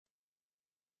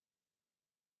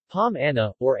Pommes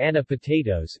Anna, or Anna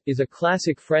potatoes, is a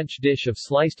classic French dish of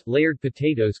sliced, layered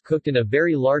potatoes cooked in a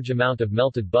very large amount of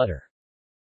melted butter.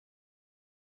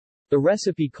 The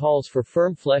recipe calls for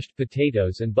firm-fleshed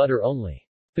potatoes and butter only.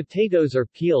 Potatoes are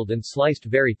peeled and sliced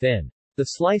very thin. The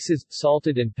slices,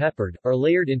 salted and peppered, are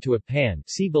layered into a pan,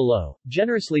 see below,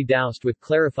 generously doused with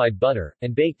clarified butter,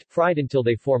 and baked, fried until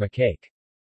they form a cake.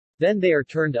 Then they are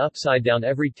turned upside down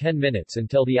every 10 minutes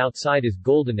until the outside is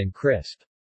golden and crisp.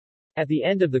 At the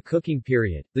end of the cooking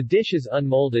period, the dish is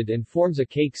unmolded and forms a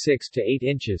cake 6 to 8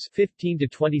 inches 15 to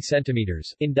 20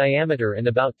 centimeters in diameter and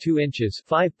about 2 inches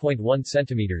 5.1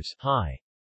 centimeters high.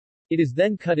 It is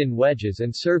then cut in wedges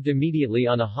and served immediately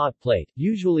on a hot plate,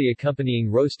 usually accompanying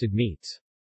roasted meats.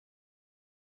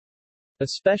 A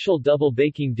special double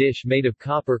baking dish made of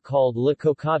copper called la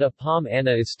cocotte Pommes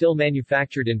Anna is still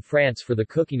manufactured in France for the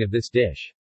cooking of this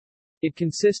dish. It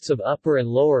consists of upper and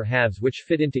lower halves which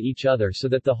fit into each other so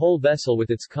that the whole vessel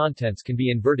with its contents can be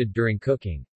inverted during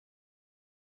cooking.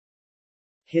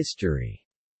 History.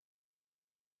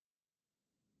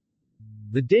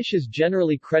 The dish is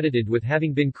generally credited with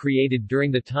having been created during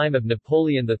the time of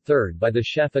Napoleon III by the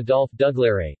chef Adolphe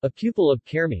Duglaret, a pupil of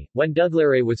Kermy, when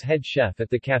Duglaret was head chef at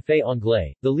the Café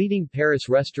Anglais, the leading Paris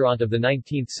restaurant of the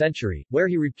 19th century, where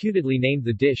he reputedly named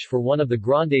the dish for one of the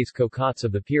grandes cocottes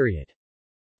of the period.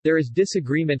 There is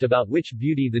disagreement about which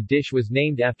beauty the dish was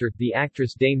named after, the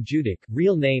actress Dame Judic,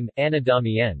 real name, Anna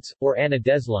Damiens, or Anna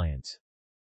Desliens.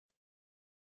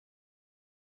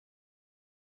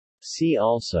 See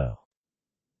also: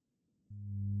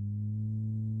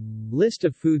 List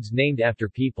of foods named after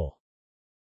people.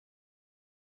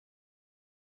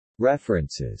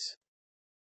 References